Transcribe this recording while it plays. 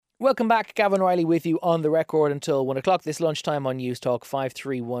Welcome back. Gavin Riley with you on the record until 1 o'clock this lunchtime on News Talk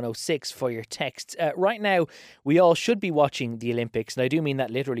 53106 for your texts. Right now, we all should be watching the Olympics, and I do mean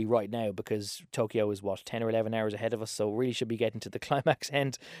that literally right now because Tokyo is, 10 or 11 hours ahead of us, so really should be getting to the climax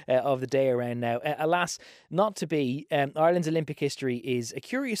end of the day around now. Alas, not to be. Ireland's Olympic history is a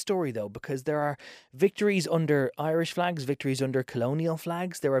curious story, though, because there are victories under Irish flags, victories under colonial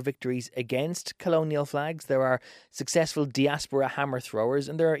flags, there are victories against colonial flags, there are successful diaspora hammer throwers,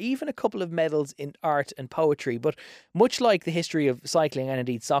 and there are even a couple of medals in art and poetry. But much like the history of cycling and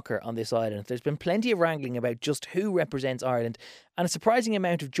indeed soccer on this island, there's been plenty of wrangling about just who represents Ireland, and a surprising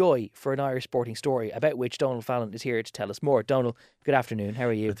amount of joy for an Irish sporting story, about which Donald Fallon is here to tell us more. Donald, good afternoon. How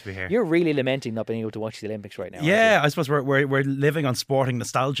are you? Good to be here. You're really lamenting not being able to watch the Olympics right now. Yeah, I suppose we're living on sporting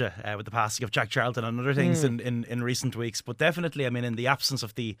nostalgia with the passing of Jack Charlton and other things in recent weeks. But definitely, I mean, in the absence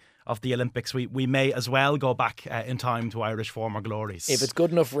of the Olympics, we may as well go back in time to Irish former glories. If it's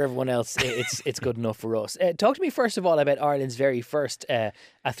good enough for everyone else, it's good enough for us. Talk to me first of all about Ireland's very first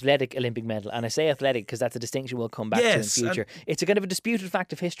athletic Olympic medal. And I say athletic because that's a distinction we'll come back to in future. It's a kind of a disputed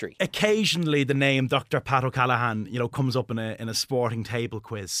fact of history. Occasionally the name Dr. Pat O'Callaghan, comes up in a sporting table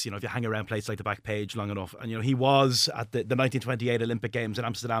quiz. If you hang around places like the Back Page long enough. And he was at the 1928 Olympic Games in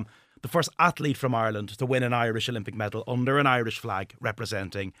Amsterdam the first athlete from Ireland to win an Irish Olympic medal under an Irish flag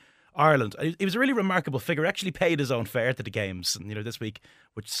representing Ireland. He was a really remarkable figure. Actually paid his own fare to the games. And this week,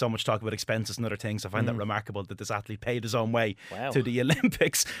 which so much talk about expenses and other things, I find that remarkable that this athlete paid his own way to the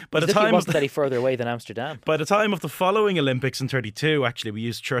Olympics. By the time it wasn't any further away than Amsterdam. By the time of the following Olympics in 32, actually, we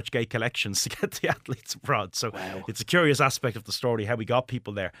used Churchgate collections to get the athletes abroad. So it's a curious aspect of the story how we got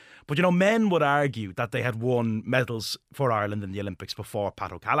people there. But men would argue that they had won medals for Ireland in the Olympics before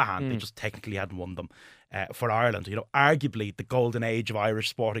Pat O'Callaghan. They just technically hadn't won them for Ireland. Arguably the golden age of Irish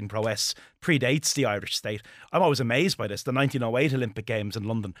sporting prowess predates the Irish state. I'm always amazed by this. The 1908 Olympic Games in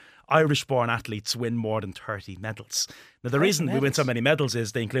London, Irish-born athletes win more than 30 medals. Now, the reason we win so many medals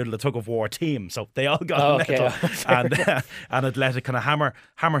is they included a tug-of-war team, so they all got a medal, and athletic kind of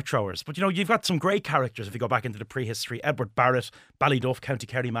hammer throwers. But, you've got some great characters if you go back into the prehistory. Edward Barrett, Ballyduff, County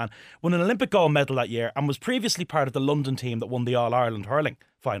Kerry man, won an Olympic gold medal that year and was previously part of the London team that won the All-Ireland hurling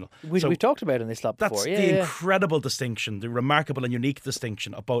final. We've talked about it in this lot before. That's the incredible distinction, the remarkable and unique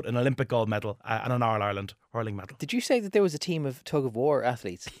distinction about an Olympic gold medal and an All-Ireland hurling medal. Did you say that there was a team of tug-of-war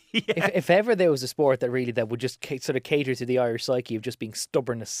athletes? If ever there was a sport that would just sort of cater to the Irish psyche of just being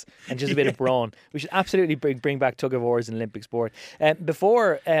stubbornness and just a bit of brawn, we should absolutely bring back tug-of-war as an Olympic sport.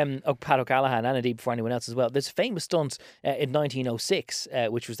 Before Pat O'Callaghan, and indeed before anyone else as well, there's a famous stunt in 1906,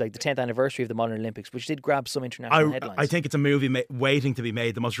 which was like the 10th anniversary of the modern Olympics, which did grab some international headlines. I think it's a movie waiting to be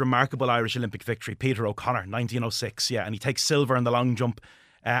made. The most remarkable Irish Olympic victory, Peter O'Connor, 1906, and he takes silver in the long jump.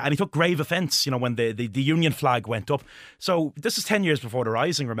 And he took grave offence, when the Union flag went up. So this is 10 years before the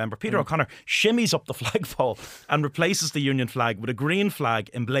Rising, remember. Peter O'Connor shimmies up the flagpole and replaces the Union flag with a green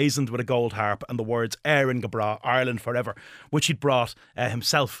flag emblazoned with a gold harp and the words Éireann go Bragh, Ireland forever, which he'd brought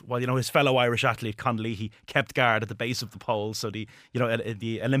himself. While, his fellow Irish athlete, Con Leahy, kept guard at the base of the pole so the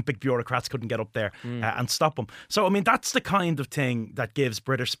Olympic bureaucrats couldn't get up there and stop him. So, that's the kind of thing that gives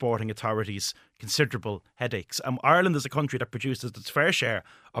British sporting authorities considerable headaches. Ireland is a country that produces its fair share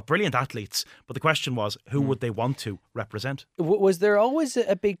of brilliant athletes, but the question was, who would they want to represent? Was there always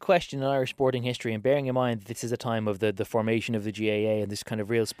a big question in Irish sporting history, and bearing in mind this is a time of the formation of the GAA and this kind of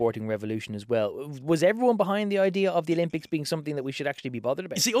real sporting revolution as well, was everyone behind the idea of the Olympics being something that we should actually be bothered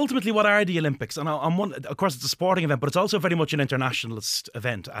about? You see, ultimately, what are the Olympics? And of course, it's a sporting event, but it's also very much an internationalist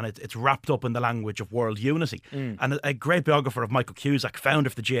event, and it's wrapped up in the language of world unity. And a great biographer of Michael Cusack, founder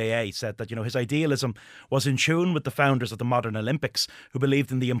of the GAA, said that his idealism was in tune with the founders of the modern Olympics, who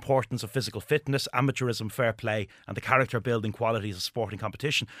believed in the importance of physical fitness, amateurism, fair play, and the character-building qualities of sporting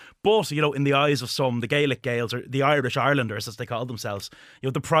competition. But, in the eyes of some, the Gaelic Gaels, or the Irish Irelanders, as they call themselves,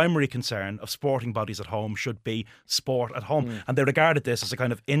 the primary concern of sporting bodies at home should be sport at home. And they regarded this as a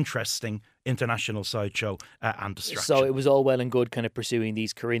kind of interesting international sideshow and distraction. So it was all well and good kind of pursuing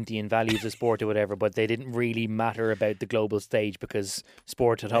these Corinthian values of sport or whatever, but they didn't really matter about the global stage because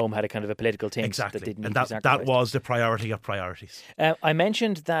sport at home had a kind of a political tinge. Exactly. That didn't and that was the priority of priorities. I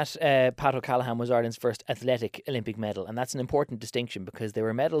mentioned that Pat O'Callaghan was Ireland's first athletic Olympic medal, and that's an important distinction because there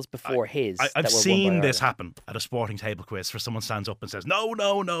were medals before his. I've seen this happen at a sporting table quiz where someone stands up and says, no.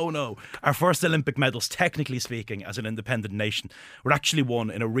 Our first Olympic medals, technically speaking, as an independent nation, were actually won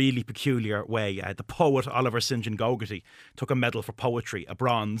in a really peculiar earlier way. The poet Oliver St. John Gogarty took a medal for poetry, a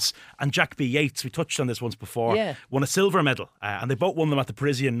bronze, and Jack B. Yeats, we touched on this once before, won a silver medal, and they both won them at the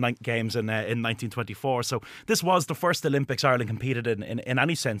Parisian Games in 1924. So this was the first Olympics Ireland competed in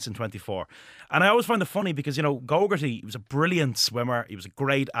any sense in 24. And I always find it funny because, you know, Gogarty was a brilliant swimmer, he was a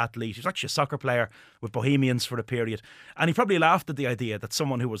great athlete, he was actually a soccer player with Bohemians for a period, and he probably laughed at the idea that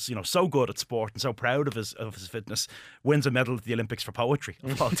someone who was, you know, so good at sport and so proud of his fitness wins a medal at the Olympics for poetry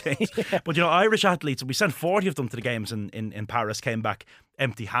of all things. But, you know, Irish athletes, we sent 40 of them to the games in Paris, came back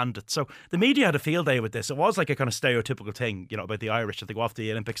empty-handed. So the media had a field day with this. It was like a kind of stereotypical thing, you know, about the Irish, that they go off to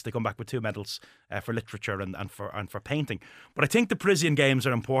the Olympics, they come back with 2 medals for literature and for painting. But I think the Parisian Games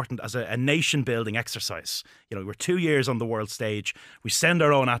are important as a nation-building exercise. You know, we're 2 years on the world stage. We send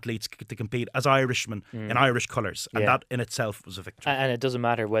our own athletes to compete as Irishmen in Irish colours, and that in itself was a victory. And it doesn't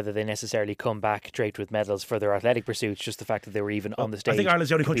matter whether they necessarily come back draped with medals for their athletic pursuits, just the fact that they were even on the stage. I think Ireland's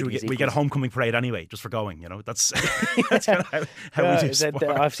the only country we get a homecoming parade anyway, just for going, you know. That's kind of how we do sport.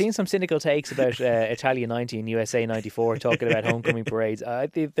 I've seen some cynical takes about Italia 90 and USA 94 talking about homecoming parades. I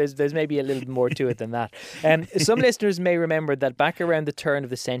think there's maybe a little more to it than that. Some listeners may remember that back around the turn of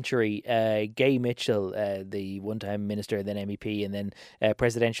the century, Gay Mitchell, the one-time minister, then MEP, and then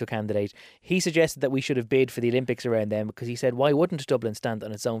presidential candidate, he suggested that we should have bid for the Olympics around then, because he said, why wouldn't Dublin stand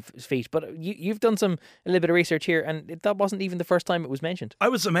on its own feet? But you've done a little bit of research here, and that wasn't even the first time it was mentioned. I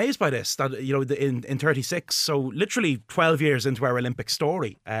was amazed by this, that, you know, in 36, so literally 12 years into our Olympic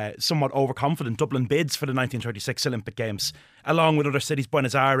story, somewhat overconfident, Dublin bids for the 1936 Olympic Games, along with other cities.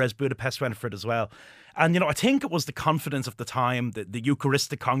 Buenos Aires, Budapest went for it as well. And, you know, I think it was the confidence of the time, the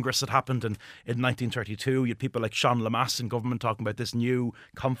Eucharistic Congress that happened in 1932. You had people like Sean Lamass in government talking about this new,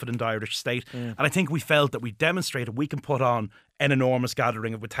 confident Irish state. And I think we felt that we demonstrated we can put on an enormous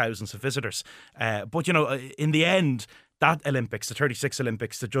gathering with thousands of visitors. But, you know, in the end, that Olympics, the 36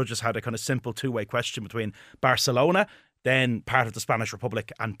 Olympics, the judges had a kind of simple two-way question between Barcelona, then part of the Spanish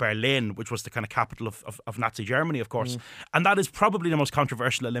Republic, and Berlin, which was the kind of capital of Nazi Germany, of course. And that is probably the most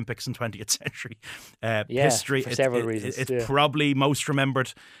controversial Olympics in 20th century history. For several reasons. It's probably most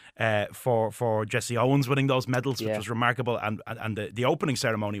remembered for Jesse Owens winning those medals, which was remarkable. And the opening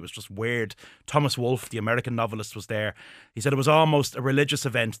ceremony was just weird. Thomas Wolfe, the American novelist, was there. He said it was almost a religious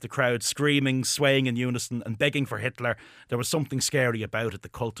event, the crowd screaming, swaying in unison and begging for Hitler. There was something scary about it, the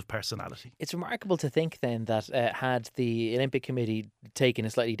cult of personality. It's remarkable to think then that had the Olympic Committee taken a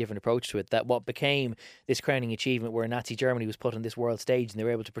slightly different approach to it, that what became this crowning achievement where Nazi Germany was put on this world stage and they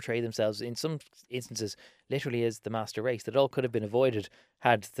were able to portray themselves in some instances literally as the master race, that all could have been avoided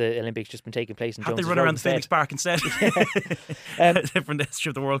had the Olympics just been taking place in Jones's Road. Had they run around the Phoenix Park instead? A different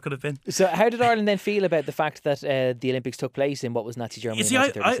history of the world could have been. So how did Ireland then feel about the fact that the Olympics took place in what was Nazi Germany in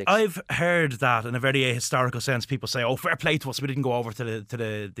 1936? I've heard that in a very ahistorical sense. People say, oh, fair play to us, we didn't go over to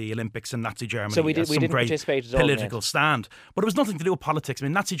the Olympics in Nazi Germany. So we didn't participate at all. Political stand. But it was nothing to do with politics. I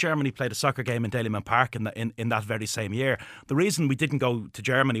mean, Nazi Germany played a soccer game in Dalymount Park in that very same year. The reason we didn't go to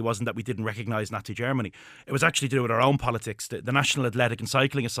Germany wasn't that we didn't recognise Nazi Germany. It was actually to do with our own politics. The National Athletic and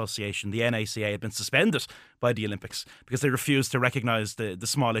Cycling Association, the NACA, had been suspended by the Olympics because they refused to recognise the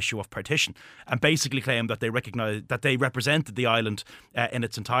small issue of partition, and basically claimed that they represented the island in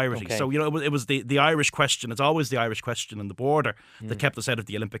its entirety. Okay. So, you know, it was the Irish question. It's always the Irish question and the border that kept us out of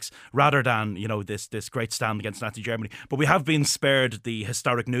the Olympics, rather than, you know, this great stand against Nazi Germany. But we have been spared the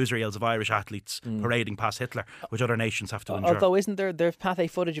historic newsreels of Irish athletes parading past Hitler, which other nations have to endure. Although, isn't there Pathé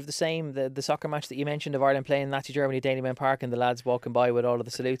footage of the soccer match that you mentioned of Ireland playing Nazi Germany at Dalymount Park, and the lads walking by with all of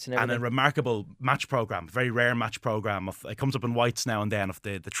the salutes and everything? And a remarkable match programme, very rare match programme. It comes up in whites now and then, of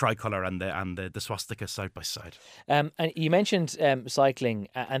the tricolour and the swastika side by side. And you mentioned cycling,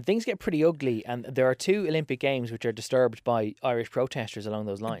 and things get pretty ugly, and there are 2 Olympic Games which are disturbed by Irish protesters along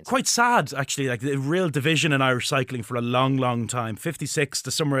those lines. Quite sad, actually, like the real division in Irish cycling for a long, long time. 56,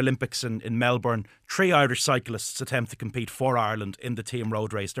 the Summer Olympics in Melbourne, 3 Irish cyclists attempt to compete for Ireland in the team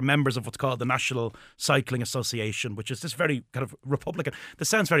road race. They're members of what's called the National Cycling Association, which is this very kind of Republican, this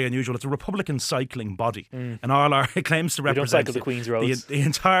sounds very unusual, it's a Republican cycling body, and all our claims to represent the Queen's roads. The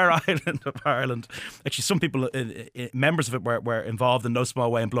entire island of Ireland. Actually, some people, members of it, were involved in no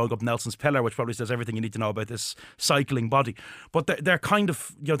small way in blowing up Nelson's Pillar, which probably says everything you need to know about this cycling body. But they're kind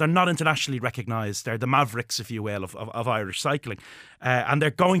of, you know, they're not internationally recognised. They're the mavericks, if you will, of Irish cycling. And they're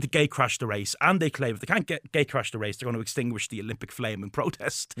going to gate crash the race, and they claim if they can't gate crash the race, they're going to extinguish the Olympic flame in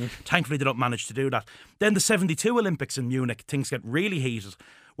protest. Thankfully, they don't manage to do that. Then the 72 Olympics in Munich, things get really heated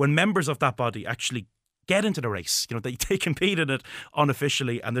when members of that body actually get into the race. You know, they compete in it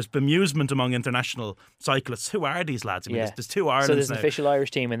unofficially, and there's bemusement among international cyclists. Who are these lads? I mean, there's two Irelands So there's now. an official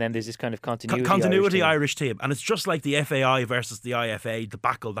Irish team, and then there's this kind of continuity Irish team. And it's just like the FAI versus the IFA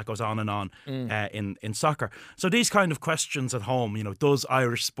debacle that goes on and on in soccer. So these kind of questions at home, you know, does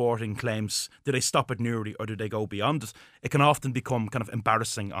Irish sporting claims, do they stop at Newry or do they go beyond it? It can often become kind of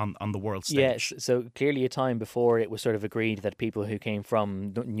embarrassing on the world stage. Yes, so clearly a time before it was sort of agreed that people who came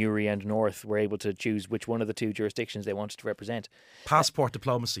from Newry and North were able to choose which one of the two jurisdictions they wanted to represent. Passport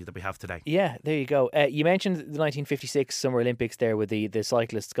diplomacy that we have today. Yeah, there you go. You mentioned the 1956 Summer Olympics there with the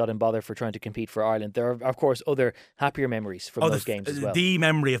cyclists got in bother for trying to compete for Ireland. There are, of course, other happier memories from those games as well. The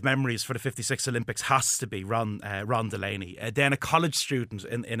memory of memories for the 56 Olympics has to be Ron Delaney. Then a college student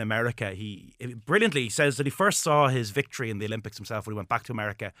in America, he brilliantly says that he first saw his victory in the Olympics himself when he went back to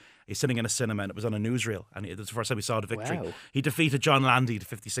America. He's sitting in a cinema and it was on a newsreel, and it was the first time he saw the victory. Wow. He defeated John Landy, the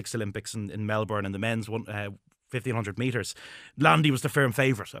 56 Olympics in Melbourne, in the men's 1,500 metres. Landy was the firm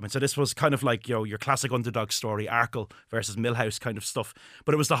favourite. I mean, so this was kind of like, you know, your classic underdog story, Arkle versus Millhouse kind of stuff.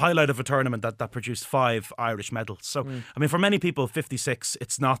 But it was the highlight of a tournament that produced 5 Irish medals. So, I mean, for many people, 56,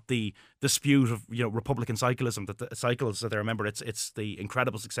 it's not the dispute of, you know, Republican cyclism, that the cycles that they remember. It's the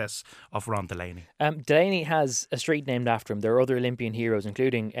incredible success of Ron Delaney. Delaney has a street named after him. There are other Olympian heroes,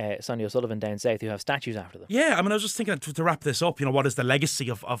 including Sonia O'Sullivan down south, who have statues after them. Yeah, I mean, I was just thinking to wrap this up, you know, what is the legacy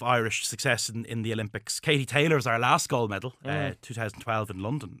of Irish success in the Olympics? Katie Taylor was our last gold medal, 2012 in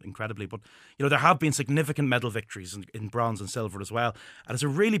London, incredibly. But, you know, there have been significant medal victories in bronze and silver as well. And it's a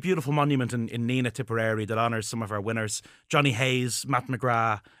really beautiful monument in Nina Tipperary that honours some of our winners. Johnny Hayes, Matt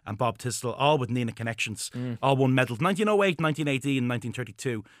McGrath and Bob Tisdall, all with Nina connections, all won medals. 1908, 1918,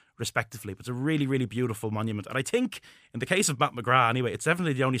 1932. Respectively. But it's a really, really beautiful monument. And I think, in the case of Matt McGrath anyway, it's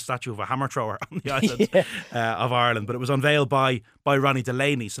definitely the only statue of a hammer thrower on the island of Ireland. But it was unveiled by Ronnie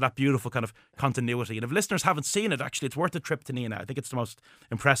Delaney, so that beautiful kind of continuity. And if listeners haven't seen it, actually, it's worth a trip to Nina. I think it's the most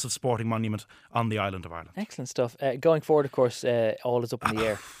impressive sporting monument on the island of Ireland. Excellent stuff. Going forward, of course, all is up in the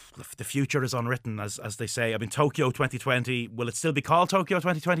air. The future is unwritten, as they say. I mean, Tokyo 2020, will it still be called Tokyo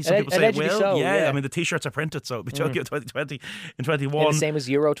 2020? Some people say it will. So, yeah, I mean, the t-shirts are printed, so it'll be Tokyo 2020 in 21. And the same as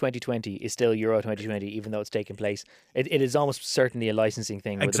Euro 2020 is still Euro 2020, even though it's taking place. It is almost certainly a licensing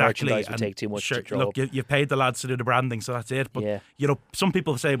thing where the merchandise would take too much to draw up. You've paid the lads to do the branding, so that's it. But, you know, some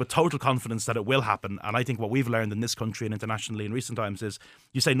people say with total confidence that it will happen. And I think what we've learned in this country and internationally in recent times is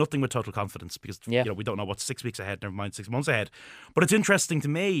you say nothing with total confidence because, you know, we don't know what's 6 weeks ahead, never mind 6 months ahead. But it's interesting to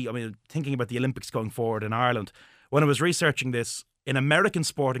me, I mean, thinking about the Olympics going forward in Ireland, when I was researching this, in American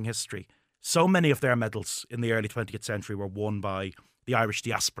sporting history, so many of their medals in the early 20th century were won by the Irish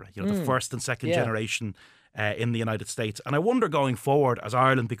diaspora, you know, the first and second generation in the United States. And I wonder going forward, as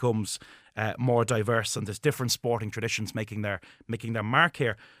Ireland becomes more diverse and there's different sporting traditions making their mark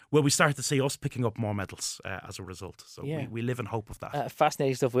here, will we start to see us picking up more medals as a result? So we live in hope of that.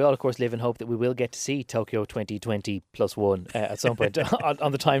 Fascinating stuff. We all, of course, live in hope that we will get to see Tokyo 2020 +1 at some point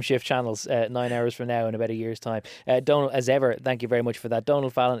on the time shift channels 9 hours from now in about a year's time. Donald, as ever, thank you very much for that.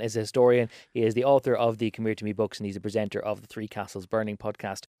 Donald Fallon is a historian. He is the author of the Come Here To Me books, and he's a presenter of the Three Castles Burning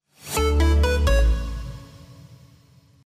podcast.